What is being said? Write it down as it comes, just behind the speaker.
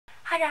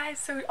guys,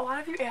 so a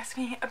lot of you asked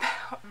me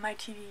about my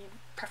TV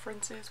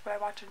preferences, what I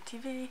watch on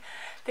TV,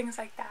 things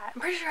like that.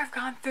 I'm pretty sure I've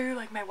gone through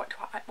like my what to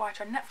watch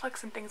on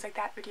Netflix and things like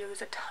that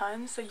videos a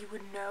ton, so you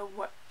would know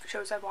what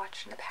shows I've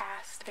watched in the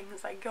past,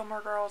 things like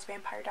Gilmore Girls,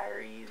 Vampire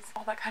Diaries,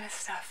 all that kind of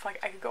stuff. Like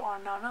I could go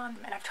on and on and on,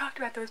 and I've talked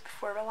about those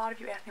before, but a lot of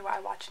you asked me what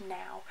I watch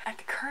now. At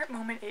the current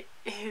moment it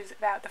is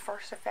about the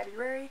 1st of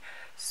February,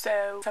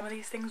 so some of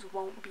these things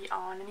won't be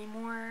on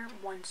anymore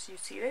once you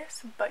see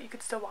this, but you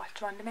could still watch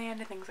them on demand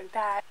and things like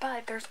that.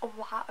 But there's a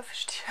lot of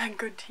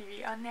good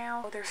TV on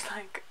now. There's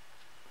like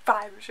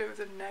 5 shows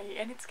a night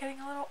and it's getting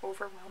a little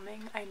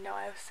overwhelming. I know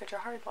I have such a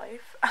hard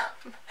life,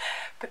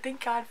 but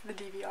thank God for the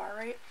DVR,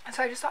 right?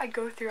 So I just thought I'd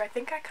go through. I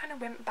think I kind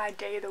of went by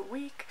day of the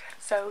week.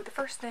 So the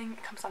first thing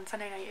that comes on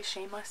Sunday night is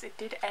Shameless. It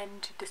did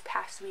end this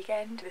past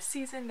weekend. This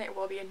season there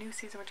will be a new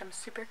season, which I'm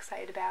super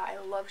excited about. I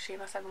love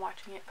Shameless. I've been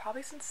watching it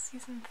probably since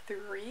season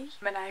 3,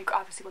 and I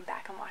obviously went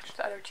back and watched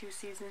the other 2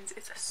 seasons.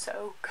 It's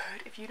so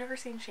good. If you've never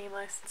seen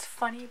Shameless, it's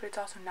funny, but it's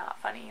also not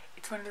funny.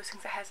 It's one of those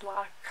things that has a lot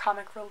of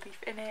comic relief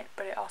in it,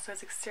 but it also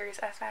has serious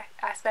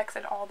aspects,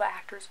 and all the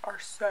actors are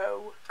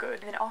so good.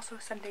 And then also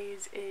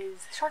Sundays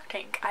is Shark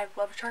Tank. I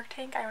love Shark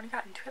Tank. I only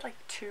got into it like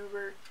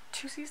 2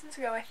 seasons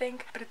ago, I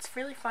think, but it's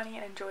really funny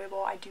and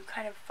enjoyable. I do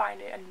kind of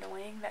find it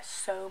annoying that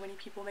so many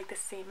people make the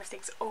same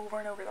mistakes over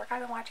and over. Like,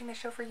 I've been watching this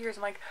show for years.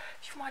 I'm like,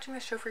 if you've been watching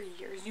this show for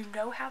years, you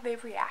know how they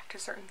react to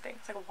certain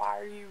things. Like, why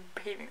are you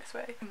behaving this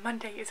way?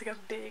 Monday is like a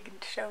big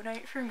show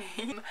night for me.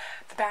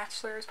 The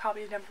Bachelor is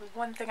probably the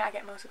 #1 thing I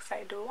get most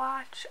excited to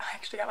watch. I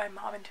actually got my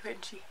mom into it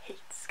and she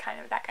hates kind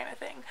of that kind of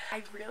thing.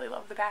 I really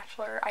love The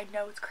Bachelor. I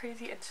know it's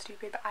crazy and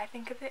stupid, but I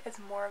think of it as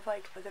more of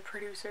like the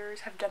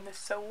producers have done this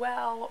so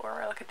well,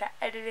 or I look at the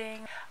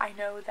editing. I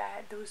know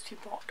that those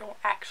people don't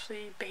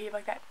actually behave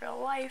like that in real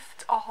life.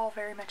 It's all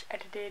very much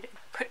edited,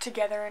 put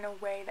together in a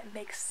way that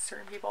makes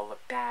certain people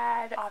look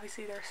bad.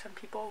 Obviously there's some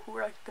people who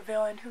are like the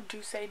villain who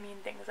do say mean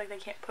things, like they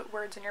can't put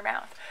words in your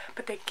mouth,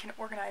 but they can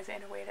organize it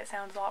in a way that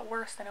sounds a lot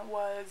worse than it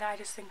was. And I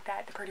just think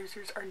that the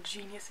producers are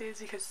geniuses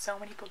because so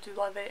many people do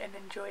love it and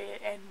enjoy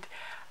it, and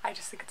I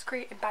just think it's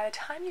great. And by the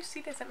time you see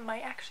this, it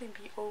might actually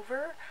be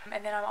over.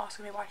 And then I'm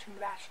also going to be watching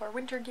The Bachelor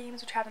Winter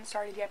Games, which haven't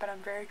started yet, but I'm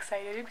very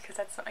excited because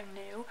that's something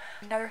new.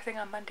 Another thing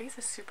on Mondays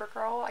is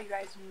Supergirl. You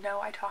guys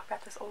know I talk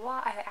about this a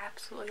lot. I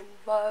absolutely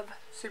love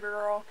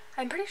Supergirl.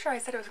 I'm pretty sure I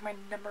said it was my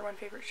 #1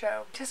 favorite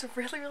show. Just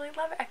really, really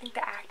love it. I think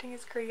the acting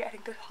is great. I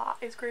think the plot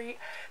is great.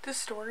 The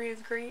story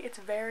is great. It's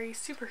very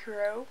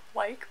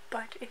superhero-like,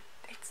 but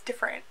it's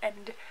different,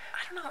 and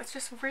I don't know, it's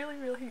just really,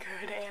 really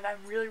good, and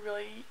I'm really,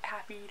 really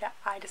happy that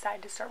I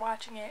decided to start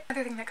watching it.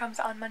 Another thing that comes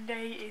on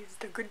Monday is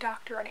The Good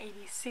Doctor on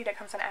ABC that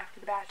comes on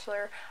after The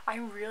Bachelor. I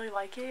really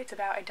like it. It's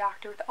about a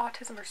doctor with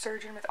autism, or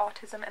surgeon with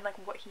autism, and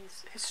like what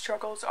his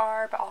struggles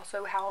are, but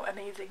also how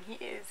amazing he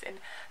is, and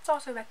it's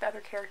also about the other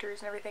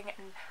characters and everything.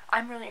 And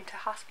I'm really into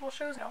hospital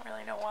shows. I don't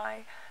really know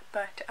why,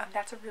 but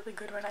that's a really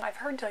good one. I've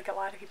heard like a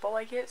lot of people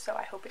like it, so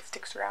I hope it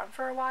sticks around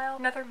for a while.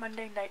 Another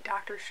Monday night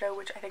doctor show,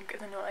 which I think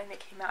is annoying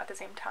that came out at the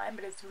same time,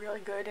 but it's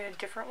really good in a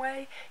different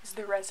way, is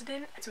The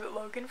Resident. It's with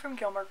Logan from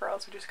Gilmore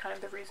Girls, which is kind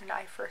of the reason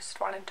I first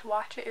wanted to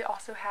watch it. It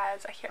also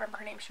has, I can't remember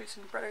her name, she was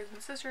in Brothers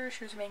and Sisters,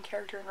 she was the main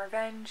character in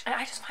Revenge, and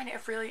I just find it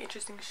a really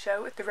interesting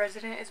show. The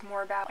Resident is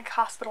more about like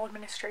hospital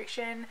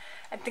administration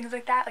and things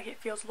like that. Like, it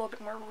feels a little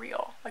bit more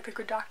real. Like The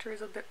Good Doctor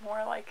is a bit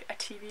more like a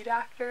TV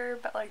doctor,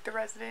 but like The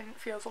Resident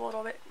feels a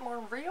little bit more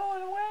real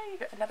in a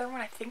way. Another one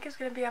I think is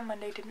going to be on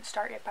Monday, didn't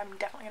start yet, but I'm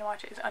definitely going to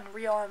watch it, is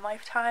Unreal on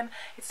Lifetime.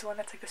 It's the one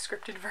that's like the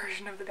scripted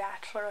version of The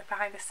Bachelor, like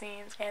behind the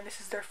scenes, and this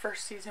is their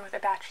first season with a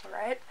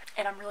Bachelorette,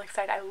 and I'm really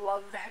excited. I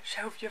love that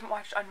show. If you haven't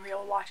watched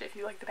Unreal, watch it. If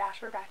you like The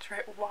Bachelor,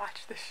 Bachelorette,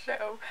 watch this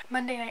show.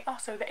 Monday night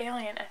also, The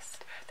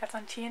Alienist. That's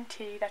on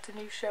TNT. That's a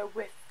new show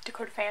with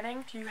Dakota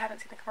Fanning. If you haven't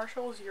seen the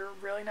commercials, you're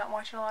really not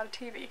watching a lot of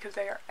TV because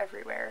they are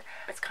everywhere.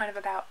 It's kind of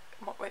about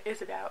what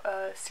is about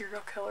a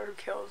serial killer who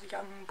kills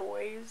young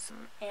boys,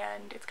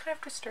 and it's kind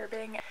of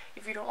disturbing.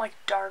 If you don't like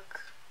dark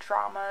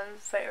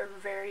dramas that are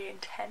very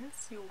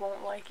intense, you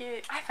won't like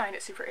it. I find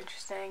it super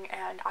interesting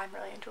and I'm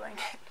really enjoying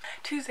it.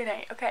 Tuesday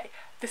night, okay,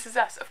 This Is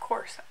Us, of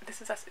course.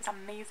 This Is Us is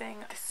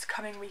amazing. This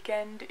coming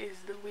weekend is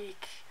the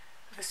week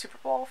of the Super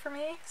Bowl for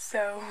me,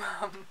 so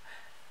I'm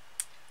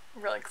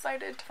really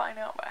excited to find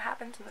out what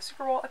happens in the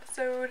Super Bowl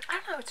episode.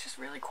 I don't know, it's just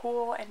really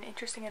cool and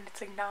interesting, and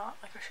it's like not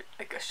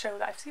like a show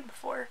that I've seen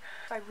before.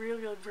 So I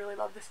really, really, really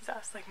love This Is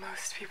Us, like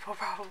most people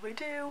probably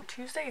do.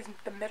 Tuesday is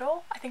The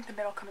Middle. I think The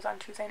Middle comes on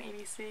Tuesday on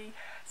ABC.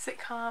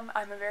 Sitcom,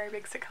 I'm a very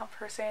big sitcom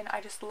person.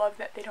 I just love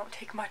that they don't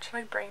take much of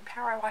my brain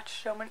power. I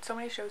watch so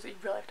many shows that you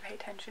really have to pay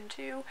attention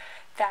to,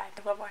 that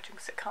I love watching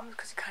sitcoms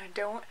because you kind of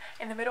don't.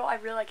 In The Middle, I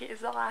really like it.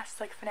 Is the last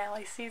like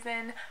finale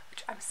season,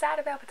 which I'm sad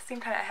about, but at the same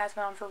time it has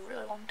been on for a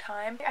really long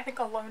time. I think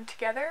Alone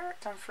Together,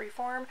 it's on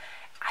Freeform.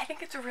 I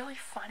think it's really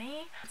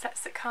funny. It's that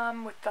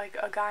sitcom with like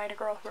a guy and a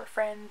girl who are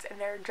friends,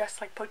 and they're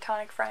just like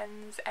platonic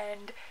friends,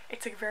 and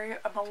it's like very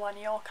a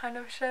millennial kind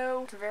of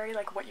show. It's very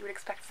like what you would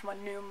expect from a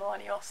new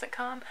millennial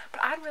sitcom,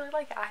 but I really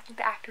like it. I think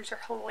the actors are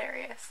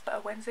hilarious.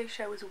 The Wednesday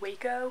show is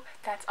Waco.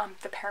 That's on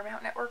the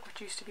Paramount Network, which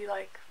used to be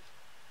like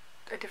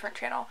a different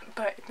channel,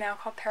 but it's now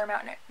called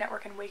Paramount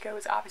Network, and Waco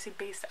is obviously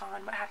based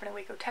on what happened in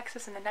Waco,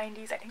 Texas in the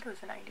 90s. I think it was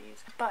the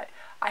 90s. But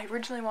I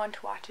originally wanted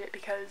to watch it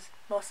because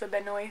Melissa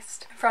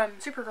Benoist from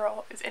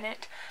Supergirl is in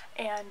it,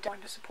 and I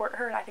wanted to support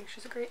her, and I think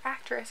she's a great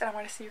actress, and I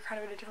want to see her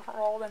kind of in a different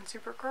role than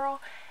Supergirl.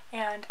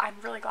 And I'm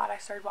really glad I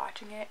started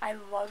watching it. I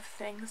love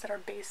things that are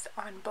based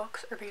on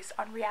books or based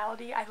on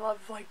reality. I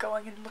love like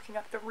going and looking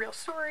up the real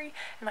story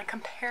and like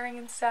comparing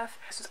and stuff.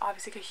 This is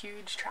obviously like a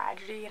huge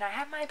tragedy, and I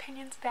have my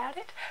opinions about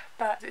it,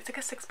 but it's like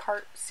a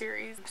 6-part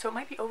series, so it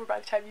might be over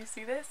by the time you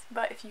see this.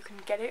 But if you can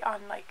get it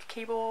on like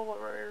cable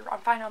or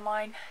on Fine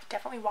Online,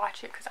 definitely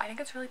watch it because I think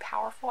it's really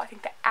powerful. I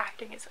think the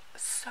acting is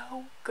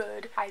so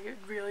good. I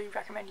really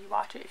recommend you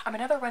watch it.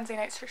 Another Wednesday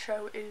night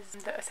show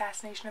is The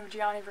Assassination of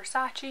Gianni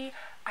Versace.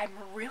 I'm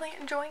really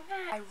enjoying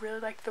that. I really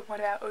liked the one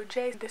about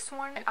OJ, this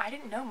one, and I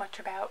didn't know much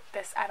about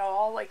this at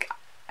all, like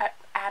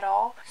at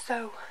all,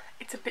 so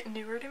it's a bit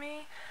newer to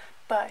me,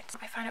 but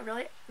I find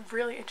it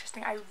really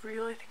interesting. I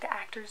really think the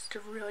actors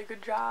did a really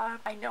good job.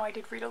 I know I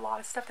did read a lot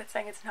of stuff that's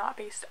saying it's not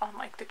based on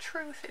like the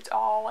truth, it's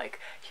all like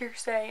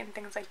hearsay and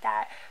things like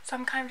that, so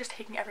I'm kind of just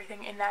taking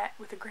everything in that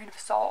with a grain of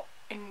salt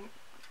in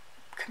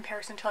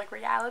comparison to like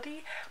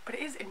reality, but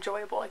it is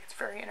enjoyable. Like, it's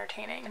very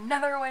entertaining.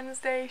 Another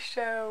Wednesday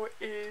show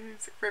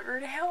is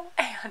Riverdale,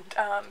 and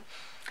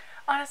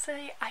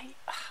honestly,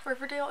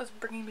 Riverdale is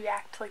bringing me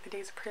back to like the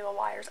days of Pretty Little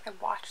Liars. I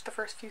watched the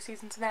first few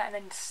seasons of that and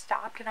then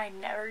stopped, and I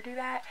never do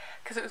that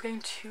because it was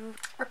getting too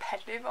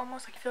repetitive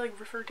almost. Like, I feel like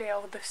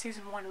Riverdale, the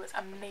season 1 was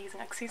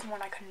amazing. Like, season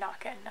 1 I could not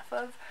get enough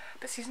of,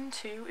 but season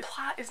 2, the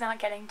plot is not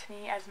getting to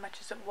me as much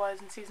as it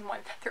was in season 1.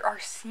 There are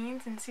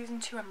scenes in season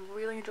 2 I'm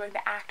really enjoying.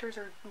 The actors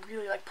are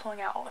really like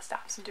pulling out all the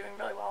stops and doing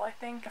really well, I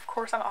think. Of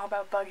course, I'm all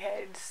about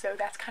Bughead, so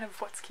that's kind of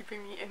what's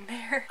keeping me in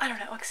there. I don't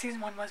know, like,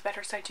 season 1 was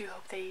better, so I do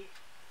hope they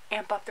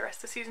amp up the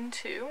rest of season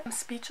 2.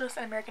 Speechless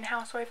and American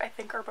Housewife I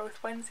think are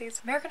both Wednesdays.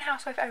 American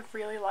Housewife I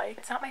really like.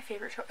 It's not my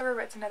favorite show ever,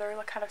 but it's another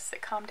like kind of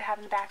sitcom to have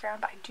in the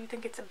background, but I do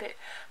think it's a bit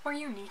more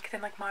unique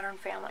than like Modern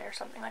Family or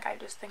something. Like, I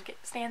just think it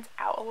stands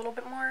out a little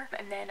bit more.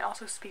 And then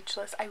also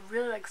Speechless. I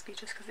really like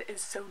Speechless because it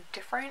is so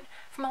different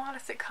from a lot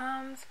of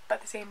sitcoms, but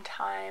at the same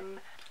time,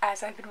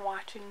 as I've been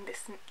watching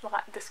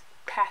this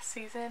past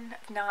season,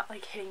 not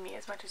like hitting me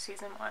as much as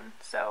season 1,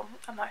 so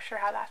I'm not sure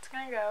how that's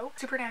gonna go.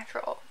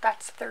 Supernatural,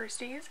 that's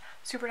Thursdays.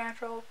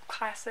 Supernatural,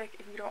 classic.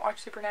 If you don't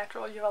watch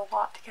Supernatural, you have a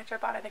lot to catch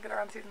up on. I think they're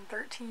on season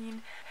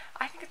 13.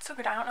 I think it's so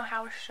good. I don't know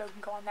how a show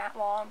can go on that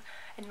long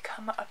and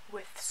come up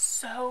with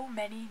so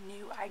many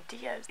new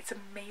ideas. It's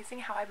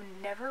amazing how I've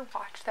never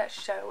watched that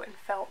show and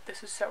felt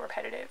this is so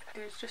repetitive.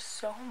 There's just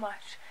so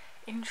much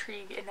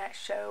intrigue in that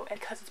show, and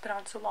because it's been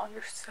on so long,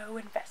 you're so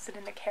invested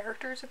in the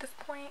characters at this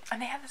point, and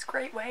they have this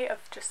great way of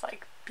just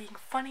like being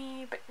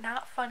funny but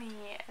not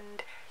funny,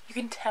 and you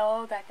can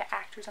tell that the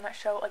actors on that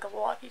show like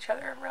love each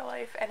other in real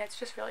life, and it's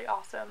just really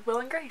awesome. Will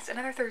and Grace,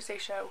 another Thursday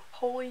show.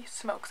 Holy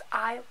smokes,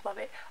 I love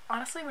it.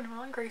 Honestly, when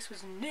Will and Grace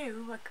was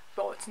new, like,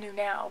 well, it's new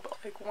now, but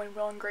like when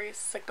Will and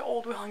Grace, like the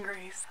old Will and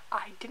Grace,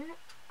 I don't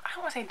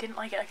want to say I didn't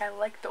like it. Like, I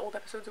liked the old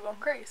episodes of Will and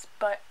Grace,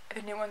 but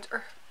the new ones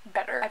are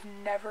better. I've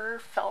never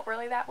felt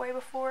really that way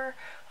before.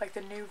 Like,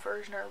 the new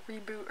version or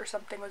reboot or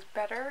something was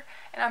better,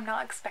 and I'm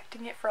not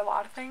expecting it for a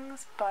lot of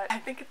things, but I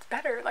think it's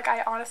better. Like,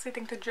 I honestly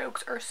think the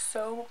jokes are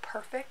so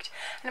perfect,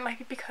 and it might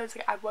be because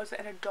like I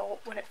wasn't an adult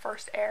when it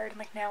first aired, and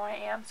like now I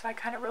am, so I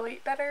kind of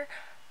relate better.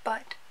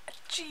 But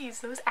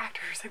geez, those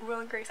actors like Will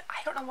and Grace,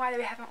 I don't know why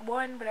they haven't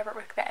won whatever,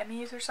 like the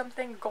Emmys or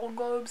something, Golden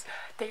Globes.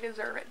 They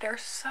deserve it. They're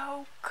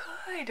so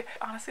good.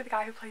 Honestly, the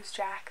guy who plays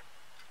Jack,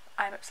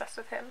 I'm obsessed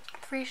with him.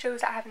 3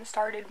 shows I haven't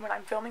started when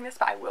I'm filming this,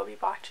 but I will be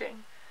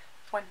watching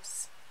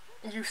once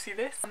you see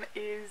this,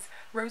 is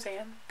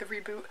Roseanne, the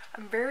reboot.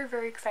 I'm very,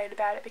 very excited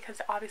about it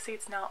because obviously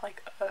it's not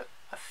like a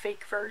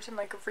fake version,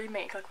 like a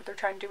remake, like what they're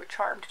trying to do with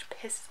Charmed, which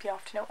pisses me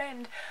off to no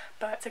end,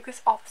 but it's like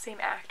this all the same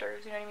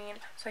actors, you know what I mean?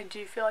 So I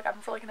do feel like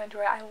I'm really gonna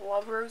enjoy it. I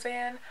love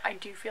Roseanne. I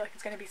do feel like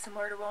it's gonna be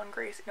similar to Will and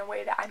Grace in a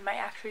way that I might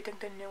actually think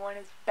the new one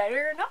is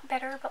better. Not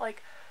better, but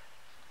like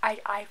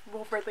I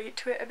will relate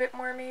to it a bit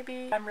more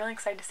maybe. I'm really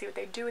excited to see what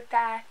they do with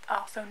that.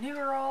 Also, New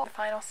Girl, the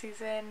final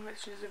season,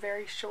 which is a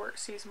very short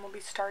season, will be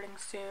starting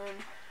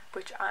soon,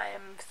 which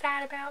I'm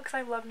sad about because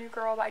I love New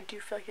Girl, but I do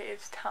feel like it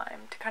is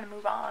time to kind of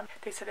move on.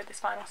 They said that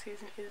this final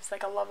season is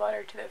like a love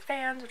letter to the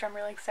fans, which I'm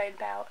really excited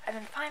about. And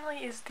then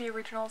finally is The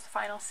Originals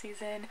final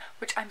season,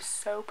 which I'm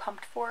so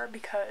pumped for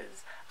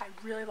because I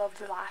really loved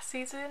the last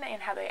season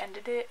and how they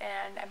ended it,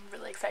 and I'm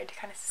really excited to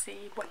kind of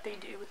see what they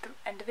do with the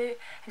end of it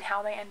and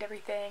how they end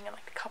everything, and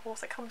like the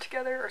couples that come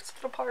together or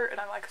split apart, and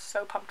I'm like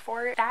so pumped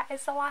for it. That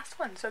is the last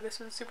one, so this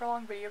was a super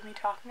long video of me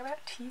talking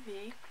about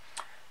TV.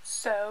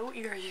 So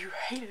either you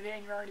hated it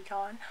and you're already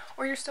gone,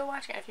 or you're still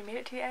watching it. If you made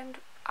it to the end,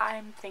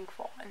 I'm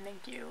thankful and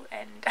thank you,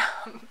 and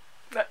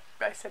but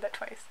I said that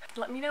twice.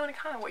 Let me know in a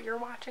comment what you're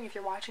watching, if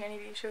you're watching any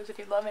of these shows, if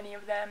you love any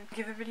of them.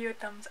 Give the video a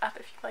thumbs up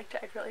if you liked it,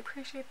 I'd really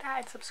appreciate that,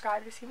 and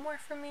subscribe to see more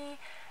from me,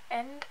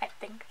 and I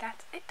think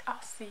that's it.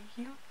 I'll see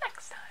you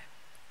next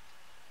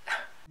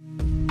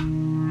time.